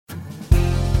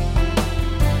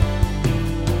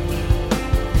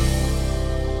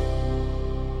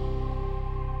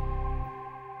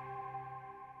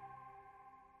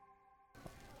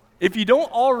If you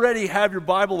don't already have your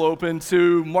Bible open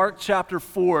to Mark chapter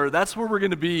 4, that's where we're going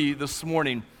to be this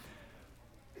morning.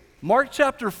 Mark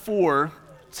chapter 4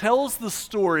 tells the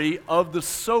story of the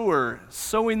sower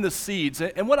sowing the seeds.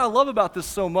 And what I love about this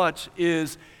so much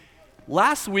is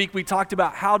last week we talked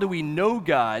about how do we know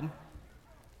God.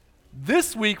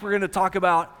 This week we're going to talk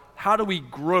about how do we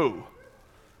grow.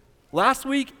 Last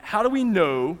week, how do we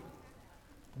know?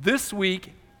 This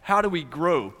week, how do we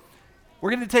grow? We're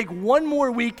going to take one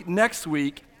more week next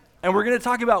week, and we're going to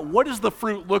talk about what does the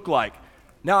fruit look like.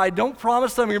 Now, I don't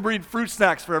promise I'm going to bring fruit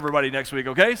snacks for everybody next week,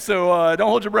 okay? So don't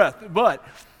hold your breath. But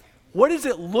what does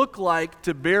it look like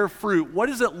to bear fruit? What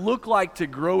does it look like to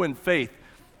grow in faith?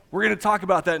 We're going to talk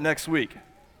about that next week,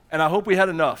 and I hope we had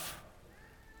enough.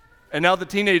 And now the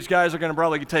teenage guys are going to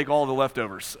probably take all the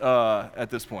leftovers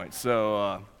at this point.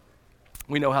 So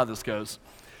we know how this goes.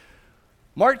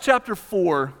 Mark chapter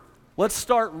 4. Let's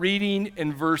start reading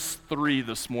in verse 3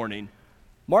 this morning.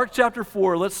 Mark chapter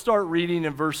 4, let's start reading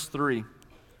in verse 3.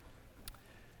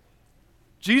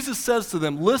 Jesus says to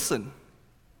them, "Listen,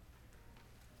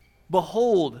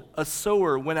 behold, a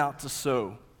sower went out to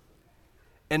sow.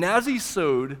 And as he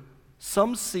sowed,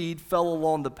 some seed fell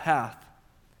along the path,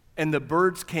 and the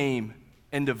birds came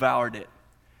and devoured it."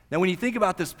 Now, when you think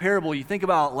about this parable, you think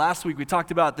about last week we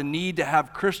talked about the need to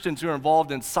have Christians who are involved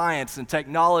in science and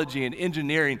technology and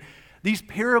engineering. These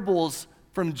parables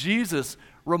from Jesus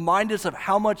remind us of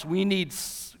how much we need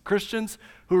Christians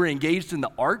who are engaged in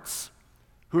the arts,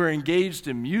 who are engaged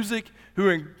in music, who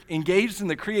are engaged in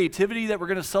the creativity that we're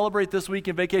going to celebrate this week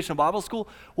in Vacation Bible School.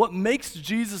 What makes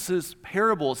Jesus'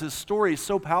 parables, his stories,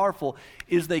 so powerful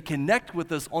is they connect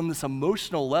with us on this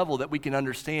emotional level that we can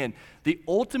understand. The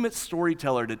ultimate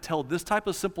storyteller to tell this type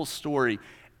of simple story,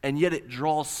 and yet it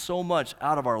draws so much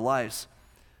out of our lives.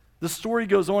 The story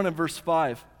goes on in verse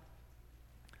 5.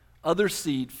 Other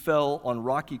seed fell on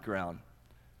rocky ground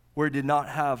where it did not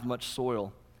have much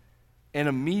soil, and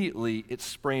immediately it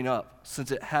sprang up,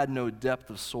 since it had no depth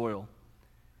of soil.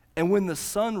 And when the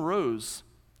sun rose,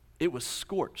 it was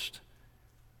scorched,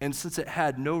 and since it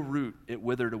had no root, it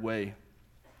withered away.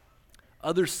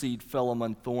 Other seed fell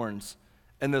among thorns,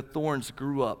 and the thorns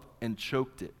grew up and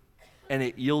choked it, and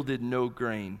it yielded no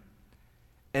grain.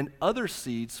 And other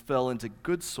seeds fell into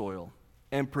good soil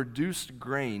and produced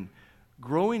grain,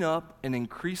 growing up and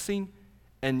increasing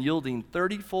and yielding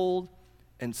 30-fold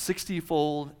and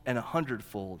 60-fold and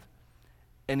 100-fold.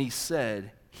 And he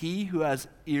said, "He who has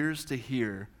ears to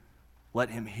hear,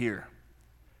 let him hear."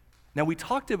 Now, we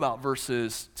talked about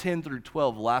verses 10 through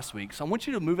 12 last week, so I want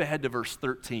you to move ahead to verse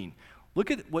 13. Look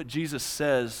at what Jesus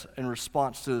says in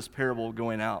response to this parable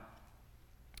going out.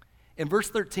 In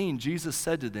verse 13, Jesus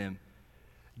said to them,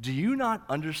 "Do you not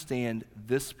understand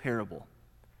this parable?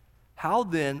 How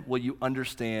then will you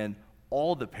understand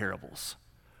all the parables?"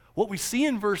 What we see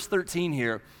in verse 13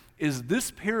 here is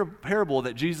this parable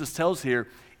that Jesus tells here,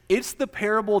 it's the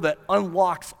parable that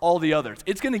unlocks all the others.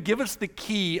 It's going to give us the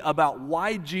key about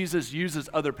why Jesus uses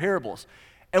other parables.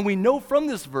 And we know from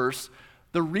this verse,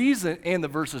 the reason, and the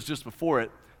verses just before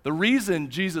it, the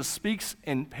reason Jesus speaks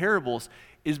in parables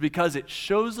is because it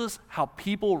shows us how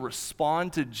people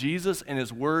respond to Jesus and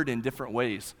his word in different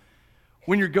ways.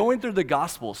 When you're going through the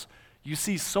Gospels, you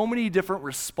see so many different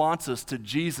responses to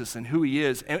Jesus and who he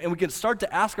is. And we can start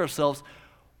to ask ourselves,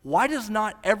 why does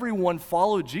not everyone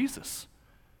follow Jesus?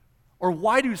 Or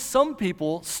why do some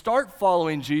people start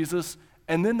following Jesus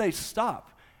and then they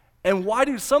stop? And why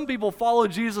do some people follow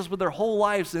Jesus with their whole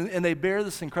lives and they bear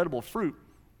this incredible fruit?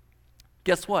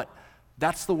 Guess what?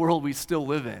 That's the world we still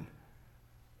live in.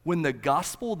 When the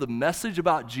gospel, the message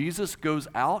about Jesus goes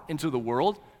out into the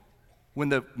world, when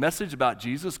the message about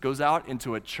Jesus goes out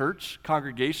into a church,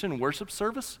 congregation, worship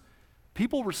service,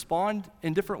 people respond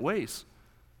in different ways.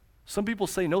 Some people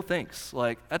say, "No thanks."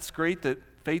 Like, that's great that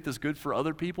faith is good for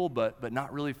other people, but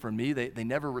not really for me. They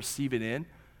never receive it in.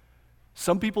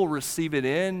 Some people receive it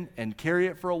in and carry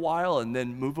it for a while and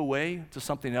then move away to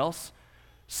something else.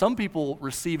 Some people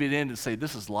receive it in and say,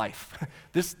 "This is life.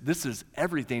 This is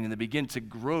everything," and they begin to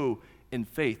grow in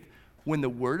faith. When the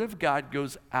word of God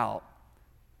goes out,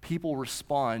 people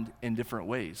respond in different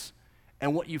ways.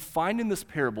 And what you find in this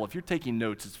parable, if you're taking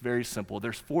notes, it's very simple.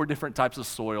 There's 4 different types of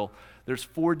soil. There's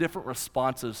 4 different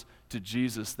responses to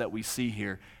Jesus that we see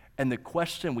here. And the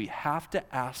question we have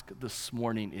to ask this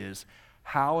morning is,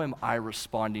 how am I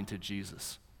responding to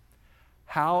Jesus?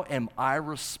 How am I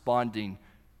responding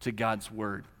to God's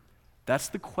word? That's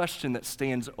the question that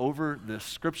stands over the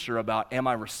scripture about, am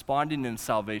I responding in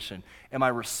salvation? Am I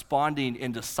responding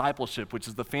in discipleship, which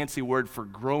is the fancy word for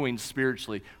growing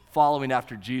spiritually, following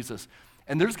after Jesus?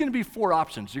 And there's going to be 4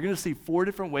 options. You're going to see 4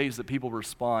 different ways that people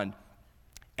respond.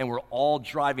 And we're all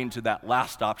driving to that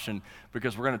last option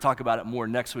because we're going to talk about it more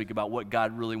next week about what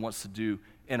God really wants to do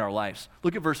in our lives.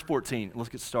 Look at verse 14. Let's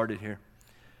get started here.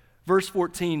 Verse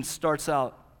 14 starts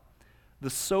out, the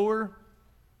sower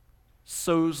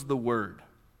sows the word.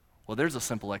 Well, there's a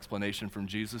simple explanation from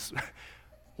Jesus.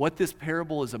 What this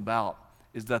parable is about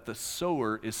is that the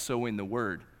sower is sowing the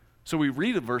word. So we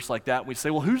read a verse like that and we say,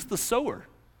 well, who's the sower?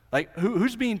 Like,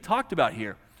 who's being talked about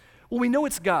here? Well, we know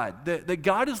it's God, that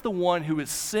God is the one who is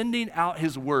sending out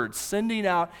his word, sending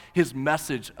out his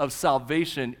message of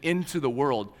salvation into the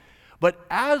world. But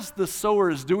as the sower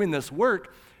is doing this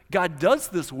work, God does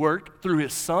this work through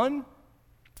his son,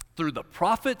 through the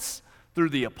prophets, through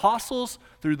the apostles,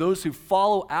 through those who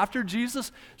follow after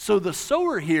Jesus. So the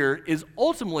sower here is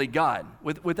ultimately God,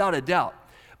 without a doubt.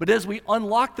 But as we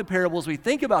unlock the parable, as we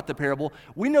think about the parable,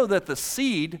 we know that the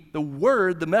seed, the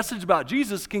word, the message about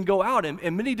Jesus can go out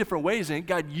in many different ways, and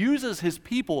God uses his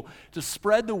people to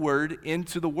spread the word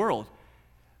into the world.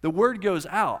 The word goes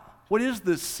out. What is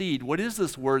this seed? What is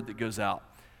this word that goes out?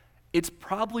 It's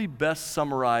probably best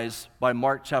summarized by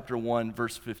Mark chapter 1,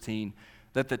 verse 15,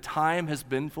 that the time has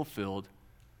been fulfilled,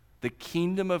 the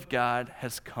kingdom of God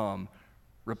has come,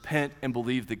 repent and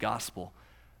believe the gospel.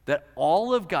 That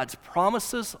all of God's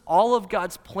promises, all of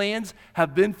God's plans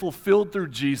have been fulfilled through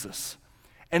Jesus.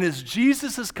 And as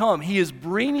Jesus has come, he is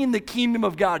bringing the kingdom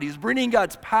of God. He's bringing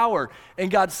God's power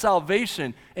and God's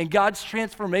salvation and God's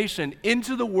transformation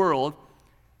into the world.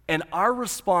 And our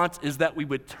response is that we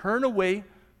would turn away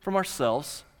from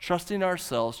ourselves, trusting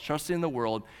the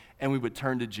world, and we would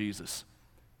turn to Jesus.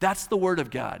 That's the word of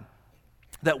God.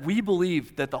 That we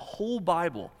believe that the whole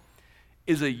Bible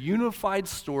is a unified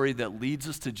story that leads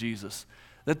us to Jesus.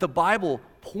 That the Bible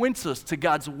points us to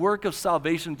God's work of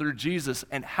salvation through Jesus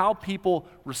and how people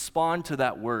respond to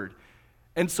that word.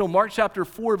 And so Mark chapter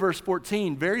 4, verse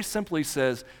 14 very simply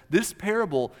says, this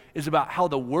parable is about how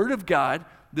the word of God,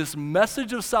 this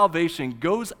message of salvation,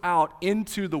 goes out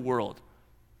into the world.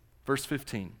 Verse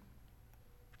 15.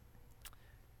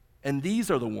 And these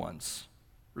are the ones,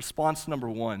 response number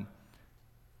one,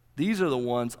 these are the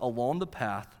ones along the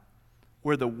path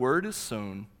where the word is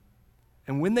sown,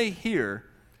 and when they hear,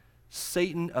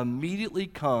 Satan immediately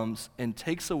comes and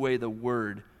takes away the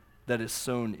word that is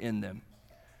sown in them.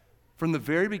 From the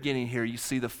very beginning here, you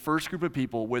see the first group of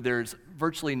people where there's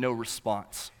virtually no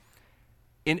response.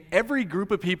 In every group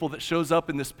of people that shows up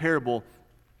in this parable,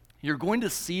 you're going to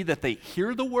see that they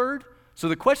hear the word. So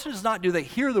the question is not, do they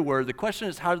hear the word? The question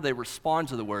is, how do they respond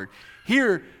to the word?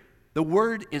 Here, the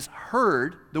word is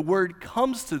heard, the word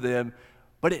comes to them,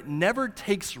 but it never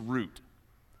takes root.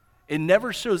 It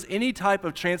never shows any type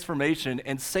of transformation,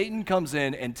 and Satan comes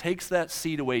in and takes that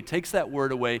seed away, takes that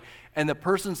word away, and the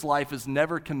person's life is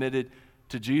never committed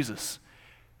to Jesus.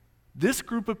 This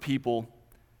group of people,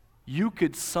 you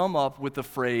could sum up with the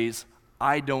phrase,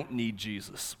 I don't need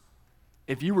Jesus.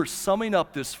 If you were summing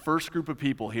up this first group of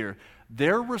people here,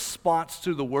 their response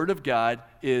to the word of God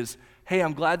is, hey,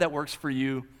 I'm glad that works for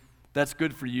you. That's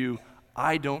good for you.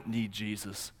 I don't need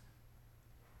Jesus.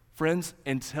 Friends,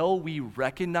 until we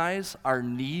recognize our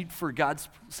need for God's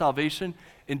salvation,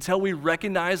 until we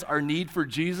recognize our need for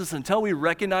Jesus, until we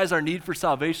recognize our need for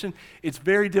salvation, it's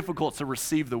very difficult to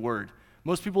receive the word.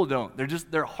 Most people don't.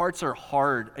 Their hearts are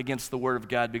hard against the word of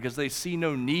God because they see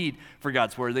no need for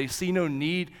God's word. They see no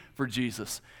need for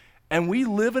Jesus. And we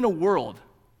live in a world,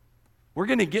 we're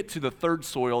going to get to the third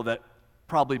soil that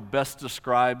probably best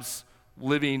describes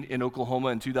living in Oklahoma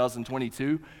in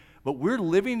 2022, but we're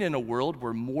living in a world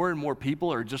where more and more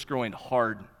people are just growing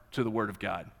hard to the word of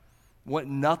God. Want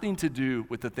nothing to do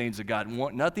with the things of God,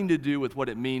 want nothing to do with what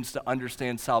it means to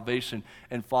understand salvation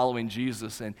and following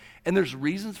Jesus. And there's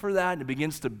reasons for that, and it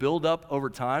begins to build up over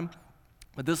time,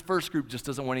 but this first group just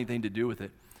doesn't want anything to do with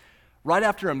it. Right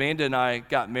after Amanda and I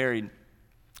got married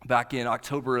back in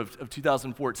October of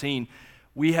 2014,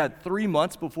 we had 3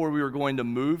 months before we were going to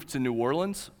move to New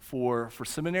Orleans for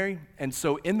seminary. And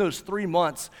so in those 3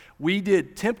 months, we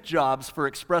did temp jobs for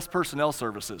Express Personnel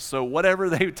Services. So whatever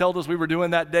they told us we were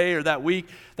doing that day or that week,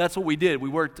 that's what we did. We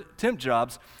worked temp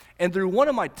jobs. And through one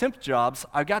of my temp jobs,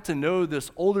 I got to know this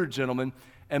older gentleman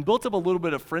and built up a little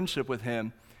bit of friendship with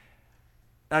him.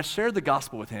 And I shared the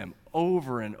gospel with him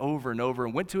over and over and over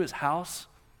and went to his house.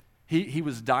 He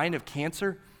was dying of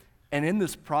cancer. And in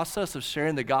this process of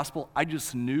sharing the gospel, I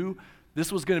just knew this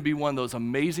was going to be one of those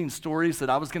amazing stories that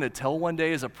I was going to tell one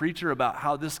day as a preacher about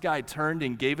how this guy turned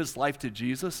and gave his life to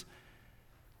Jesus.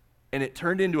 And it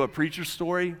turned into a preacher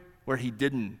story where he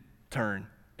didn't turn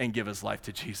and give his life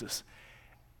to Jesus.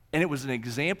 And it was an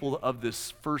example of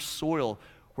this first soil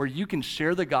where you can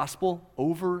share the gospel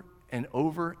over and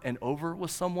over and over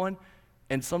with someone,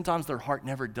 and sometimes their heart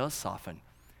never does soften.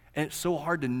 And it's so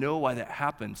hard to know why that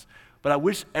happens. But I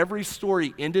wish every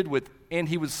story ended with, and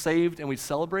he was saved and we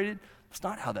celebrated. It's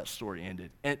not how that story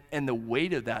ended. And the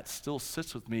weight of that still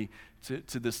sits with me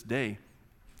to this day.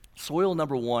 Soil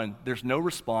number one, there's no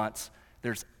response.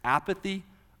 There's apathy.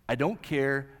 I don't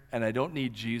care, and I don't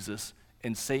need Jesus.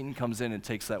 And Satan comes in and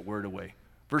takes that word away.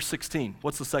 Verse 16,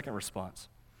 what's the second response?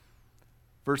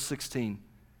 Verse 16,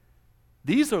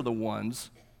 these are the ones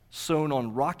sown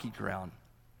on rocky ground,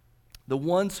 the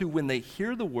ones who, when they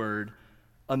hear the word,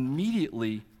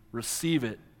 immediately receive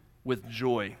it with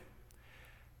joy.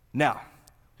 Now,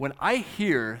 when I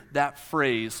hear that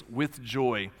phrase, with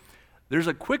joy, there's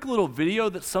a quick little video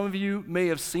that some of you may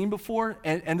have seen before,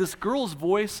 and this girl's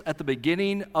voice at the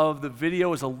beginning of the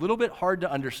video is a little bit hard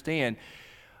to understand,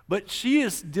 but she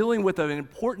is dealing with an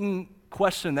important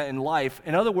question that in life.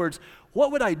 In other words,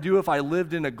 what would I do if I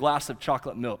lived in a glass of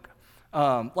chocolate milk?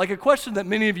 Like a question that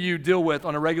many of you deal with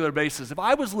on a regular basis. If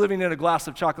I was living in a glass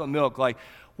of chocolate milk, like,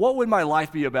 what would my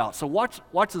life be about? So watch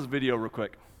this video real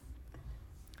quick.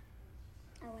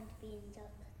 I want to be in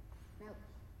chocolate milk.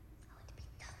 I want to be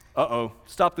chocolate. Uh-oh,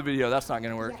 stop the video, that's not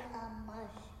gonna work. Yeah, mush.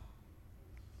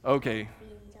 Okay, Be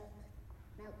in chocolate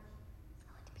milk.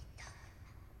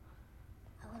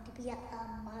 I want to be chocolate milk. I want to be a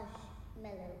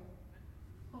marshmallow.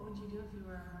 What would you do if you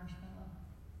were a marshmallow?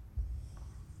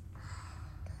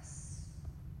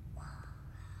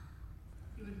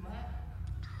 You would what?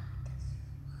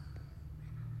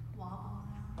 Wobble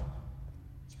around?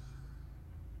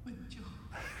 With joy.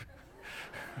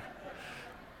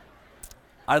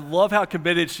 I love how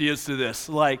committed she is to this.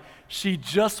 Like, she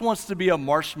just wants to be a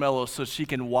marshmallow so she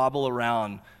can wobble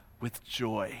around with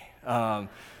joy.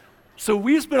 So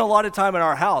we spend a lot of time in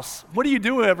our house. What do you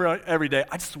do every day?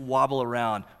 I just wobble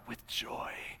around with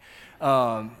joy.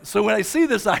 So when I see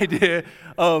this idea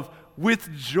of with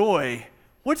joy,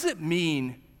 what does it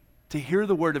mean to hear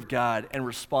the word of God and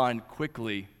respond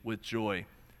quickly with joy?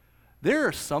 There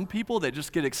are some people that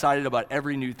just get excited about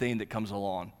every new thing that comes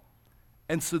along.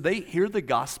 And so they hear the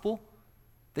gospel,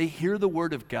 they hear the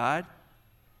word of God,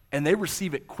 and they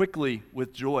receive it quickly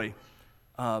with joy.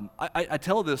 I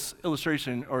tell this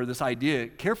illustration or this idea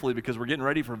carefully because we're getting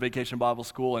ready for Vacation Bible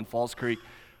School in Falls Creek.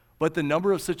 But the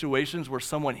number of situations where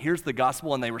someone hears the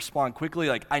gospel and they respond quickly,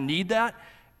 like, I need that,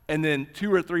 and then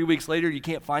 2 or 3 weeks later, you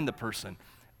can't find the person.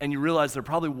 And you realize there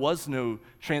probably was no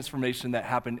transformation that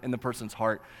happened in the person's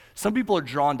heart. Some people are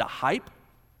drawn to hype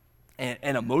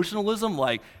and emotionalism,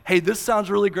 like, hey, this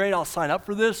sounds really great, I'll sign up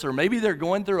for this. Or maybe they're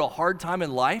going through a hard time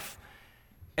in life,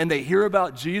 and they hear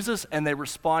about Jesus, and they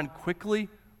respond quickly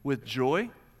with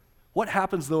joy. What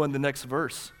happens, though, in the next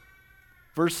verse?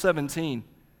 Verse 17,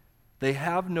 they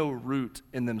have no root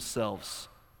in themselves,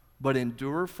 but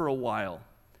endure for a while.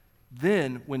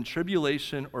 Then, when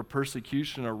tribulation or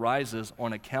persecution arises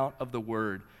on account of the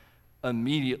word,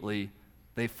 immediately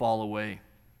they fall away.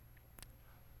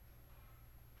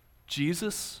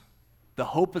 Jesus, the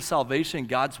hope of salvation,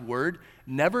 God's word,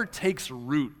 never takes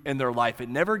root in their life. It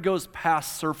never goes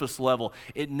past surface level.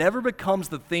 It never becomes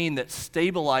the thing that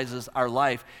stabilizes our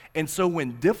life. And so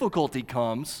when difficulty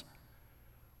comes,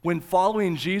 when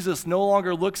following Jesus no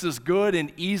longer looks as good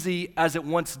and easy as it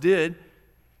once did,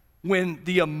 when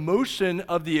the emotion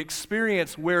of the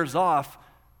experience wears off,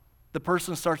 the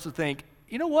person starts to think,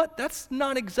 you know what, that's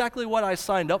not exactly what I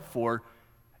signed up for,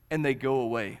 and they go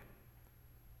away.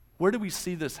 Where do we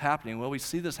see this happening? Well, we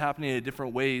see this happening in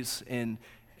different ways in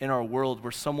our world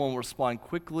where someone will respond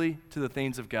quickly to the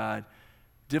things of God,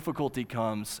 difficulty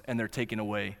comes, and they're taken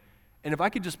away. And if I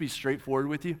could just be straightforward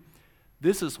with you,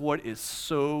 this is what is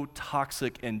so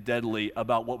toxic and deadly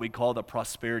about what we call the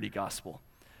prosperity gospel.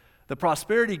 The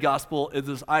prosperity gospel is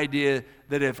this idea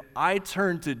that if I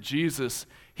turn to Jesus,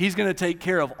 he's going to take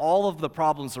care of all of the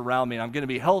problems around me. I'm going to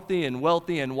be healthy and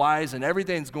wealthy and wise, and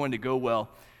everything's going to go well.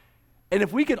 And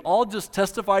if we could all just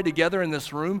testify together in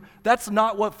this room, that's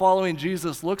not what following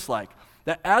Jesus looks like.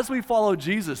 That as we follow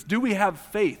Jesus, do we have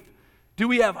faith? Do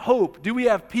we have hope? Do we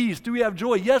have peace? Do we have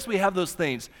joy? Yes, we have those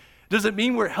things. Does it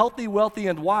mean we're healthy, wealthy,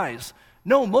 and wise?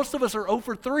 No, most of us are 0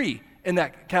 for 3 in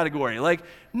that category. Like,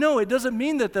 no, it doesn't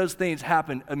mean that those things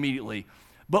happen immediately.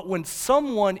 But when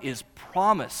someone is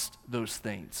promised those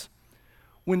things,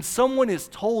 when someone is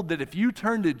told that if you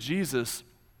turn to Jesus,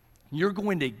 you're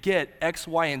going to get X,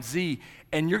 Y, and Z,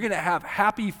 and you're going to have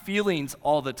happy feelings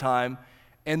all the time,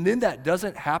 and then that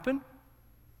doesn't happen,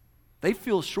 they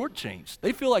feel shortchanged.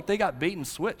 They feel like they got bait and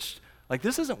switched. Like,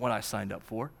 this isn't what I signed up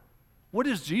for. What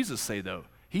does Jesus say, though?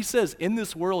 He says, in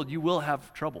this world you will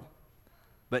have trouble,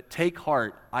 but take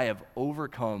heart, I have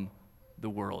overcome the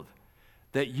world.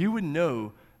 That you would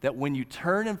know that when you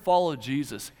turn and follow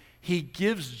Jesus, He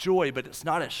gives joy, but it's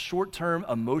not a short-term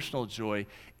emotional joy.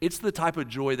 It's the type of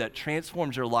joy that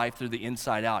transforms your life through the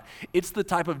inside out. It's the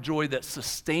type of joy that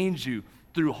sustains you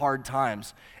through hard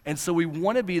times. And so we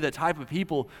want to be the type of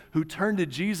people who turn to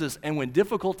Jesus, and when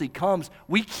difficulty comes,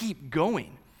 we keep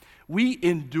going. We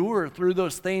endure through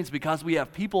those things because we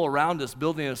have people around us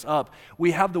building us up.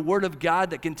 We have the Word of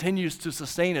God that continues to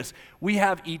sustain us. We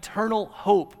have eternal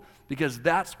hope because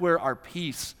that's where our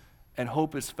peace and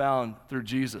hope is found through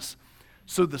Jesus.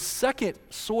 So the second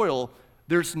soil,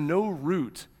 there's no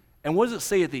root. And what does it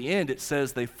say at the end? It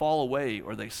says they fall away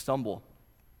or they stumble.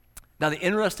 Now, the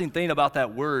interesting thing about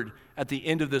that word at the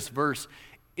end of this verse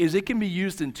is it can be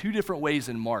used in two different ways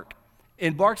in Mark.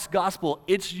 In Mark's gospel,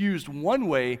 it's used one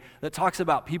way that talks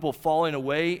about people falling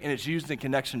away, and it's used in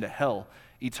connection to hell,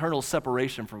 eternal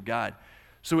separation from God.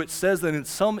 So it says that in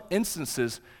some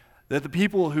instances that the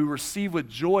people who receive with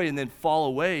joy and then fall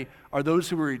away are those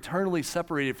who are eternally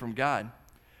separated from God.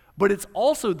 But it's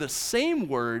also the same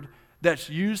word that's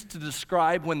used to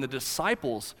describe when the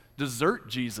disciples desert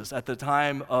Jesus at the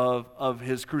time of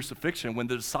his crucifixion, when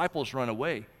the disciples run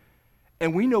away.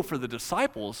 And we know for the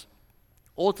disciples,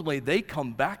 ultimately they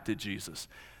come back to Jesus,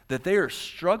 that they are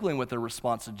struggling with their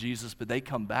response to Jesus, but they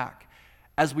come back.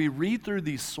 As we read through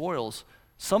these soils,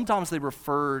 sometimes they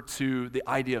refer to the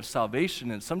idea of salvation,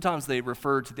 and sometimes they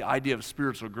refer to the idea of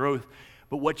spiritual growth.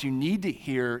 But what you need to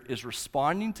hear is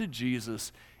responding to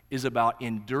Jesus is about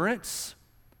endurance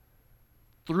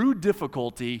through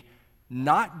difficulty,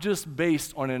 not just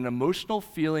based on an emotional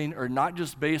feeling or not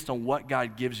just based on what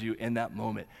God gives you in that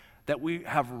moment. That we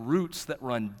have roots that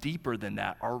run deeper than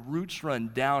that. Our roots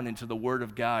run down into the Word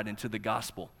of God, into the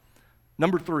gospel.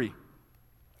 Number 3,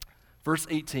 verse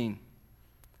 18.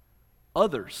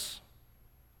 Others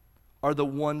are the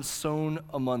ones sown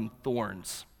among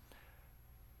thorns.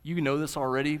 You know this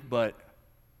already, but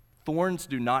thorns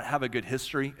do not have a good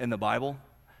history in the Bible.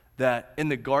 That in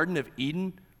the Garden of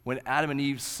Eden, when Adam and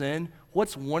Eve sin,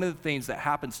 what's one of the things that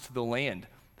happens to the land?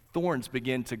 Thorns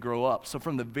begin to grow up. So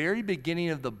from the very beginning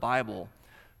of the Bible,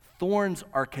 thorns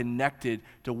are connected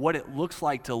to what it looks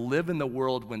like to live in the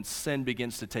world when sin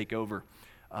begins to take over.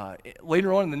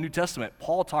 Later on in the New Testament,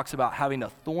 Paul talks about having a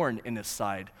thorn in his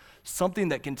side, something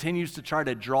that continues to try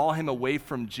to draw him away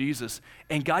from Jesus.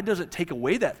 And God doesn't take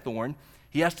away that thorn.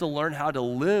 He has to learn how to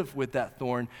live with that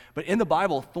thorn. But in the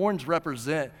Bible, thorns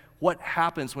represent what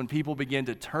happens when people begin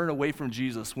to turn away from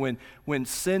Jesus, when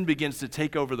sin begins to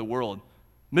take over the world.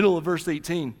 Middle of verse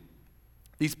 18,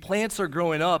 these plants are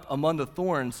growing up among the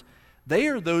thorns. They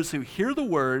are those who hear the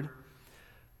word,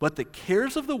 but the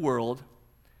cares of the world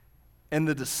and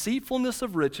the deceitfulness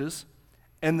of riches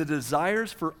and the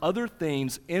desires for other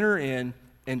things enter in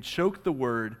and choke the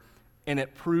word, and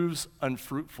it proves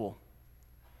unfruitful.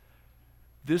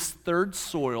 This third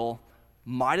soil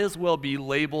might as well be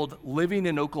labeled living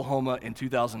in Oklahoma in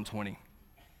 2020.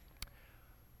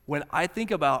 When I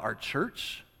think about our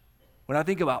church, when I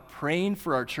think about praying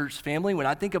for our church family, when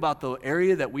I think about the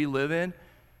area that we live in,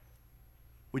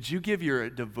 would you give your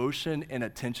devotion and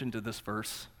attention to this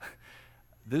verse?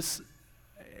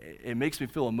 It makes me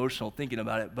feel emotional thinking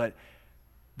about it, but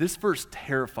this verse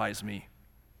terrifies me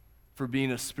for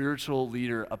being a spiritual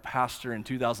leader, a pastor in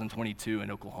 2022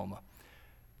 in Oklahoma.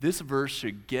 This verse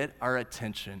should get our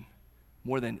attention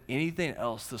more than anything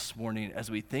else this morning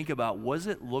as we think about what does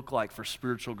it look like for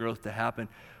spiritual growth to happen.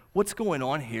 What's going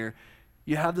on here?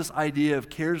 You have this idea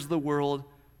of cares of the world,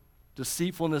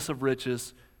 deceitfulness of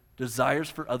riches,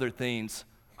 desires for other things.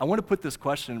 I want to put this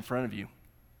question in front of you.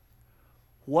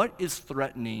 What is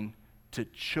threatening to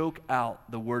choke out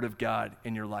the Word of God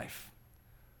in your life?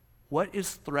 What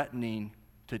is threatening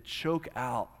to choke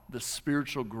out the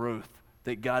spiritual growth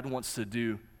that God wants to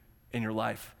do in your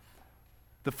life?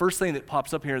 The first thing that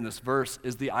pops up here in this verse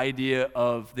is the idea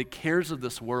of the cares of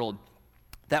this world.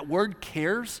 That word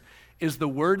cares is the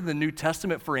word in the New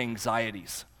Testament for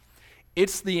anxieties.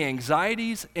 It's the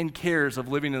anxieties and cares of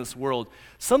living in this world.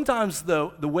 Sometimes the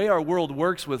way our world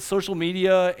works with social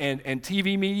media and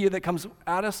TV media that comes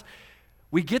at us,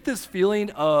 we get this feeling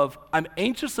of I'm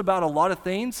anxious about a lot of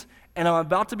things, and I'm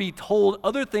about to be told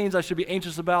other things I should be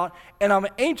anxious about, and I'm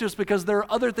anxious because there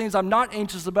are other things I'm not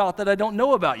anxious about that I don't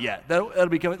know about yet. That'll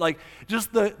become like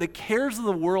just the cares of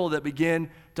the world that begin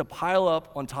to pile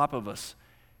up on top of us,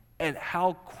 and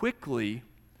how quickly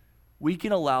we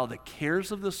can allow the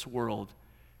cares of this world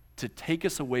to take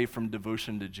us away from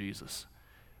devotion to Jesus.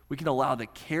 We can allow the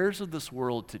cares of this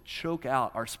world to choke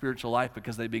out our spiritual life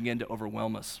because they begin to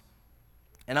overwhelm us.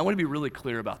 And I want to be really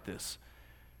clear about this.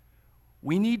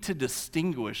 We need to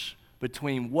distinguish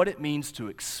between what it means to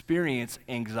experience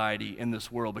anxiety in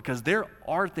this world, because there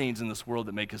are things in this world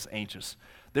that make us anxious.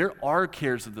 There are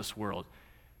cares of this world.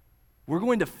 We're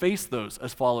going to face those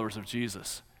as followers of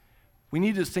Jesus. We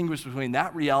need to distinguish between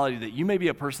that reality that you may be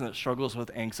a person that struggles with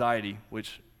anxiety,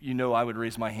 which you know I would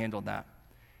raise my hand on that,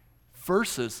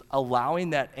 versus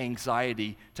allowing that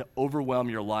anxiety to overwhelm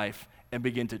your life and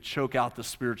begin to choke out the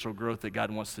spiritual growth that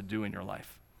God wants to do in your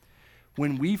life.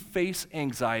 When we face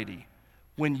anxiety,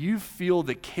 when you feel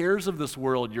the cares of this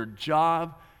world, your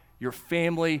job, your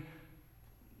family,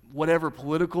 whatever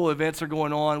political events are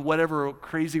going on, whatever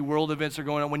crazy world events are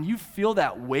going on, when you feel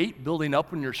that weight building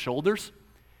up on your shoulders,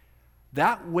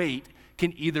 that weight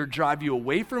can either drive you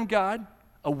away from God,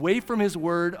 away from His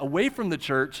Word, away from the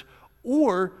church,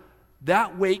 or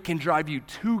that weight can drive you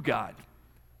to God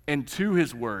and to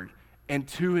His Word and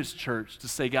to His church to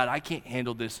say, God, I can't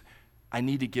handle this. I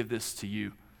need to give this to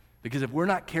you. Because if we're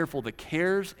not careful, the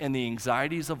cares and the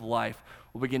anxieties of life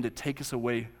will begin to take us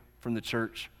away from the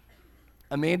church.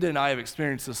 Amanda and I have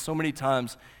experienced this so many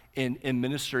times in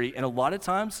ministry, and a lot of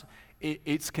times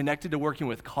it's connected to working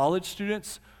with college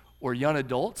students or young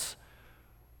adults,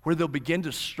 where they'll begin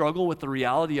to struggle with the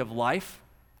reality of life,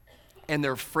 and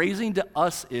their phrasing to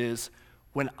us is,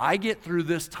 when I get through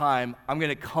this time, I'm going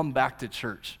to come back to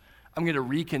church. I'm going to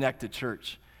reconnect to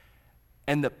church.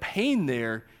 And the pain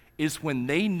there is when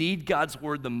they need God's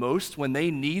word the most, when they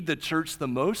need the church the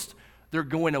most, they're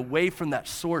going away from that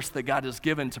source that God has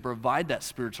given to provide that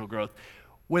spiritual growth.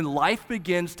 When life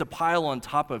begins to pile on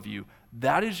top of you,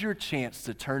 that is your chance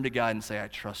to turn to God and say, I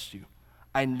trust you.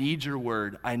 I need your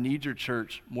word. I need your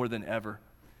church more than ever.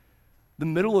 The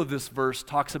middle of this verse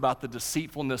talks about the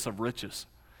deceitfulness of riches.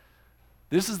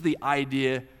 This is the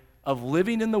idea of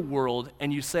living in the world,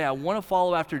 and you say, I want to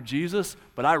follow after Jesus,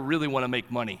 but I really want to make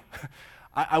money.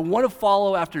 I want to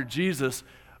follow after Jesus,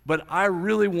 but I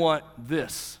really want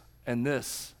this and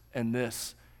this and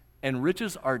this. And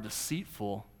riches are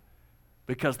deceitful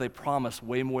because they promise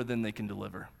way more than they can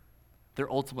deliver.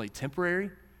 They're ultimately temporary,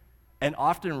 and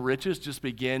often riches just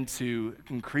begin to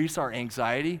increase our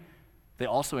anxiety. They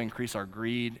also increase our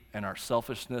greed and our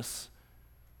selfishness,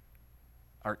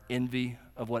 our envy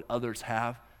of what others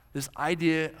have. This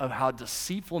idea of how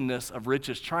deceitfulness of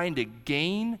riches, trying to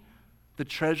gain the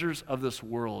treasures of this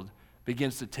world,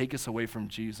 begins to take us away from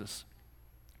Jesus.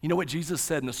 You know what Jesus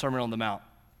said in the Sermon on the Mount?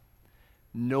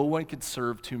 No one can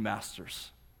serve two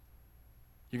masters.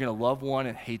 You're going to love one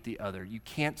and hate the other. You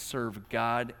can't serve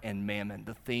God and mammon,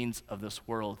 the things of this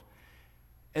world.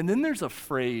 And then there's a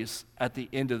phrase at the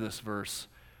end of this verse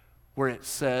where it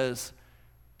says,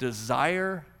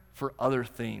 desire for other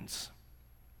things.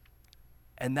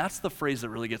 And that's the phrase that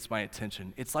really gets my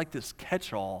attention. It's like this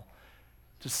catch-all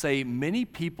to say many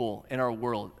people in our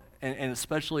world, and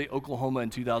especially Oklahoma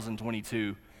in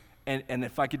 2022, and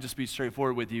if I could just be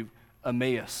straightforward with you,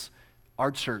 Emmaus, our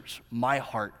church, my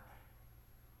heart,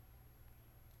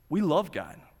 we love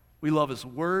God. We love His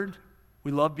Word.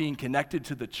 We love being connected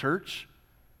to the church,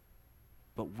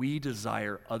 but we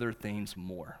desire other things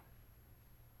more.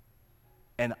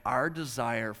 And our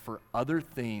desire for other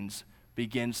things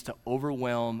begins to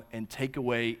overwhelm and take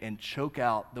away and choke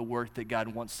out the work that God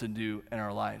wants to do in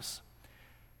our lives.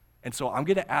 And so I'm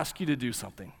going to ask you to do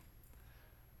something.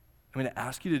 I'm going to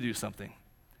ask you to do something.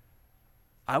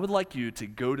 I would like you to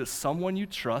go to someone you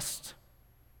trust,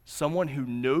 someone who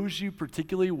knows you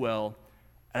particularly well,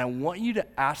 and I want you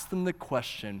to ask them the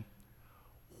question,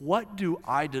 what do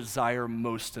I desire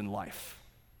most in life?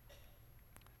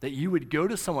 That you would go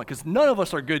to someone, because none of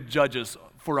us are good judges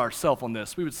for ourselves on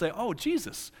this. We would say, oh,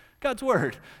 Jesus, God's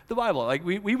word, the Bible. Like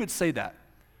we would say that.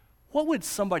 What would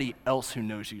somebody else who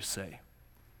knows you say?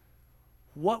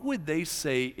 What would they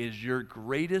say is your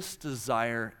greatest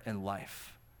desire in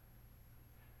life?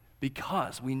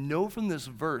 Because we know from this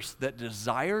verse that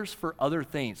desires for other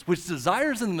things, which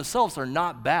desires in themselves are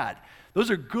not bad. Those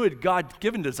are good,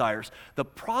 God-given desires. The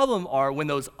problem are when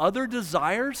those other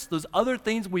desires, those other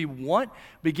things we want,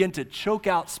 begin to choke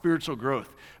out spiritual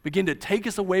growth, begin to take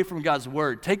us away from God's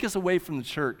word, take us away from the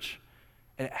church.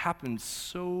 And it happens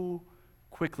so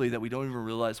quickly that we don't even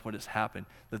realize what has happened,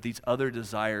 that these other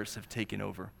desires have taken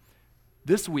over.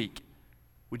 This week,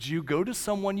 would you go to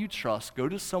someone you trust, go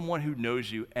to someone who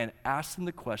knows you, and ask them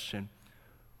the question,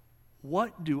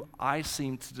 what do I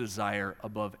seem to desire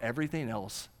above everything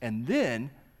else? And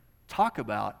then talk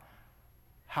about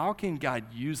how can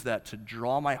God use that to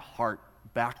draw my heart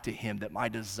back to Him, that my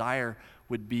desire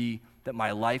would be, that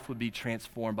my life would be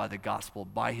transformed by the gospel,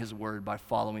 by His word, by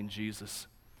following Jesus.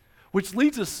 Which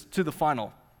leads us to the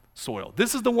final soil.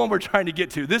 This is the one we're trying to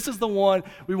get to. This is the one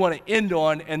we want to end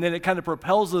on, and then it kind of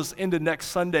propels us into next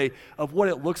Sunday of what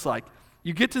it looks like.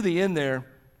 You get to the end there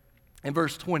in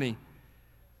verse 20.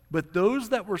 But those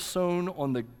that were sown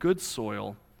on the good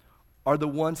soil are the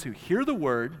ones who hear the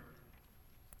word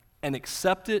and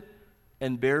accept it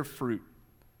and bear fruit,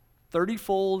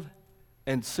 30-fold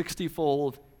and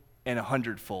 60-fold and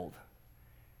 100-fold.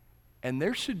 And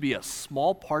there should be a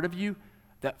small part of you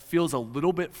that feels a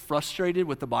little bit frustrated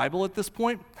with the Bible at this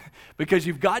point because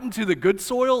you've gotten to the good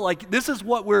soil. Like, this is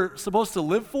what we're supposed to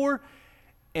live for,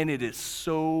 and it is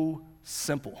so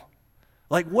simple.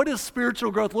 Like, what does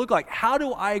spiritual growth look like? How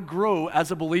do I grow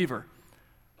as a believer?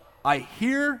 I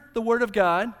hear the word of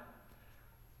God,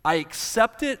 I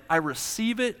accept it, I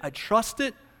receive it, I trust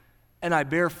it, and I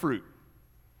bear fruit.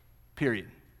 Period.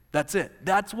 That's it.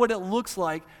 That's what it looks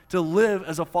like to live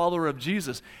as a follower of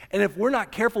Jesus. And if we're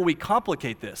not careful, we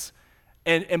complicate this.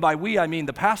 And by we, I mean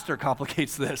the pastor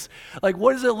complicates this. Like,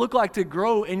 what does it look like to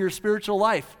grow in your spiritual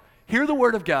life? Hear the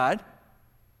word of God,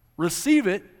 receive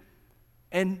it,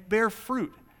 and bear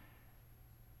fruit.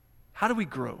 How do we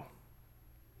grow?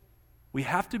 We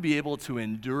have to be able to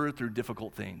endure through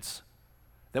difficult things.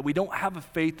 That we don't have a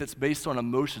faith that's based on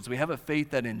emotions. We have a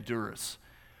faith that endures.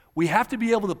 We have to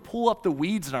be able to pull up the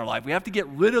weeds in our life. We have to get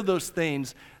rid of those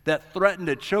things that threaten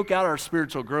to choke out our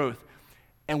spiritual growth.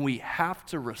 And we have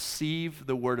to receive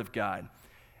the word of God.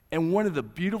 And one of the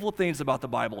beautiful things about the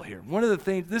Bible here,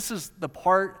 this is the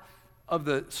part of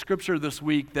the scripture this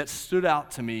week that stood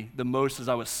out to me the most as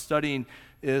I was studying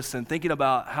this and thinking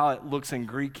about how it looks in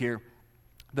Greek here.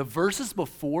 The verses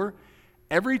before,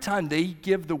 every time they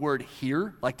give the word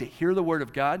hear, like to hear the word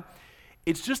of God,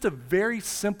 it's just a very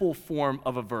simple form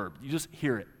of a verb. You just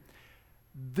hear it.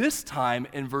 This time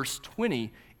in verse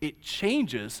 20, it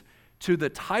changes to the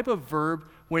type of verb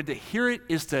where to hear it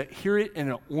is to hear it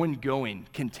in an ongoing,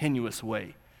 continuous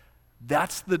way.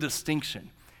 That's the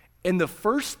distinction. In the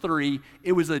first three,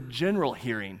 it was a general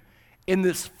hearing. In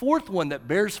this fourth one that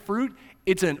bears fruit,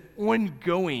 it's an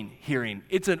ongoing hearing.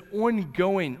 It's an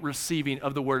ongoing receiving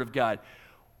of the word of God.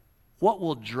 What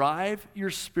will drive your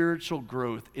spiritual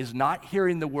growth is not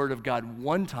hearing the word of God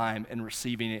one time and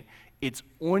receiving it. It's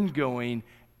ongoing,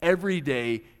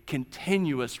 everyday,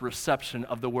 continuous reception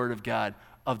of the word of God,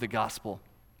 of the gospel.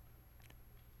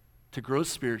 To grow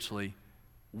spiritually,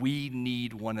 we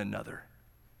need one another.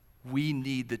 We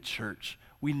need the church.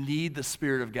 We need the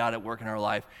Spirit of God at work in our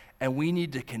life, and we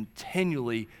need to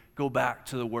continually go back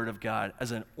to the Word of God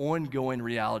as an ongoing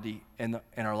reality in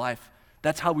our life.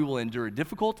 That's how we will endure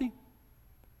difficulty.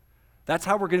 That's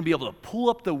how we're going to be able to pull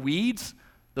up the weeds,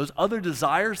 those other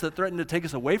desires that threaten to take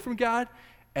us away from God,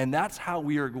 and that's how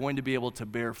we are going to be able to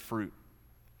bear fruit.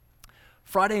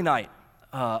 Friday night,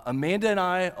 Amanda and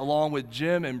I, along with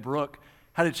Jim and Brooke,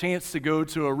 had a chance to go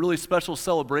to a really special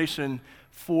celebration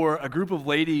for a group of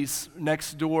ladies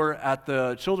next door at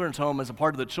the children's home as a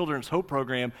part of the Children's Hope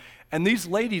program. And these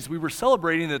ladies, we were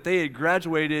celebrating that they had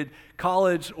graduated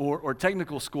college or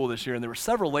technical school this year, and there were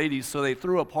several ladies, so they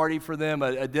threw a party for them,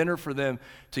 a dinner for them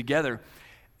together.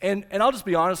 And I'll just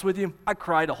be honest with you, I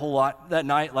cried a whole lot that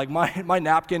night. Like my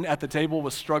napkin at the table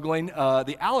was struggling.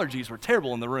 The allergies were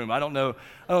terrible in the room. I don't know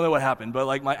what happened, but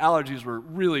like my allergies were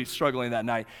really struggling that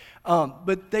night.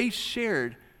 But they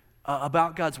shared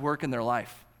about God's work in their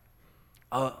life.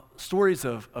 Stories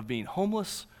of being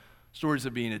homeless, stories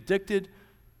of being addicted,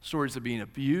 stories of being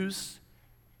abused,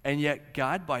 and yet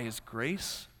God, by His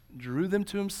grace, drew them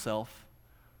to Himself.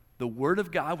 The Word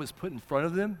of God was put in front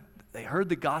of them. They heard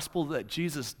the gospel that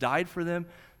Jesus died for them,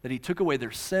 that He took away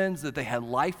their sins, that they had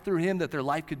life through Him, that their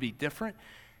life could be different,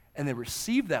 and they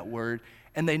received that Word.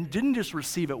 And they didn't just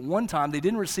receive it one time. They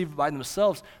didn't receive it by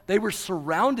themselves. They were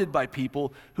surrounded by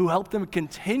people who helped them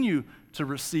continue to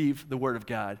receive the Word of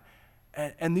God.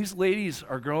 And these ladies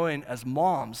are growing as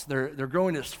moms. They're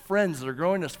growing as friends. They're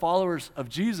growing as followers of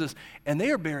Jesus. And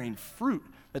they are bearing fruit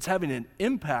that's having an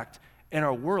impact in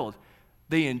our world.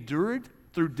 They endured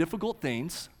through difficult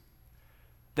things.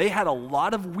 They had a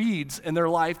lot of weeds in their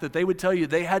life that they would tell you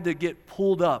they had to get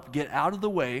pulled up, get out of the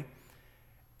way.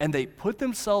 And they put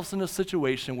themselves in a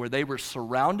situation where they were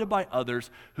surrounded by others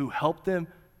who helped them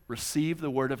receive the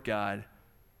Word of God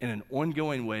in an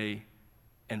ongoing way,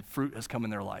 and fruit has come in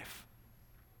their life.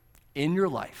 In your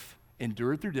life,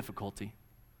 endure through difficulty,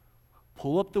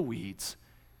 pull up the weeds,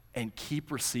 and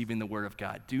keep receiving the Word of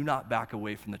God. Do not back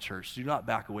away from the church. Do not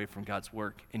back away from God's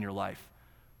work in your life.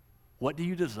 What do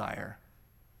you desire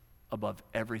above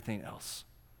everything else?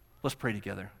 Let's pray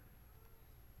together.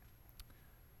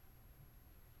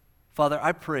 Father,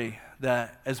 I pray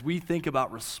that as we think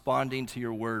about responding to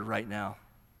your word right now,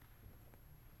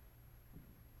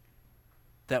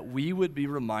 that we would be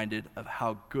reminded of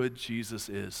how good Jesus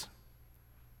is.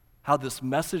 How this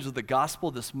message of the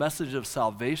gospel, this message of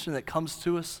salvation that comes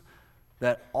to us,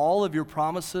 that all of your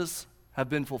promises have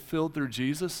been fulfilled through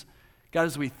Jesus. God,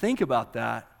 as we think about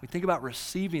that, we think about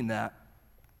receiving that,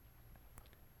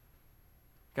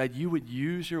 God, you would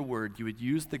use your word, you would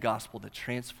use the gospel to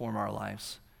transform our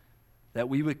lives, that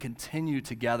we would continue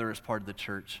to gather as part of the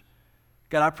church.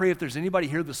 God, I pray if there's anybody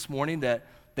here this morning that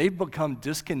they've become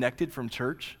disconnected from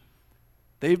church,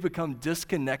 they've become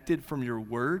disconnected from your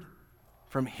word,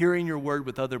 from hearing your word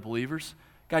with other believers,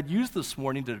 God, use this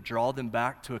morning to draw them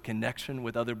back to a connection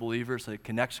with other believers, a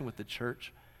connection with the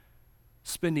church,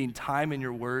 spending time in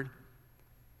your word.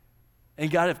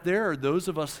 And God, if there are those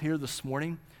of us here this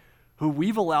morning who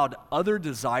we've allowed other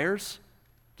desires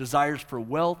for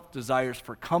wealth, desires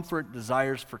for comfort,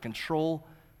 desires for control,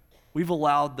 we've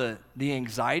allowed the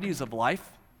anxieties of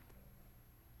life,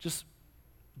 just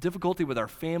difficulty with our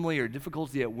family or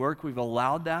difficulty at work, we've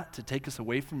allowed that to take us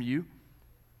away from you.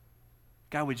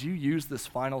 God, would you use this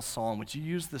final psalm, would you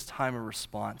use this time of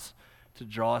response to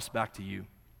draw us back to you?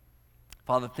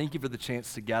 Father, thank you for the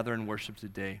chance to gather and worship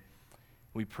today.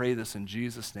 We pray this in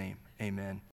Jesus' name,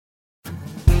 amen.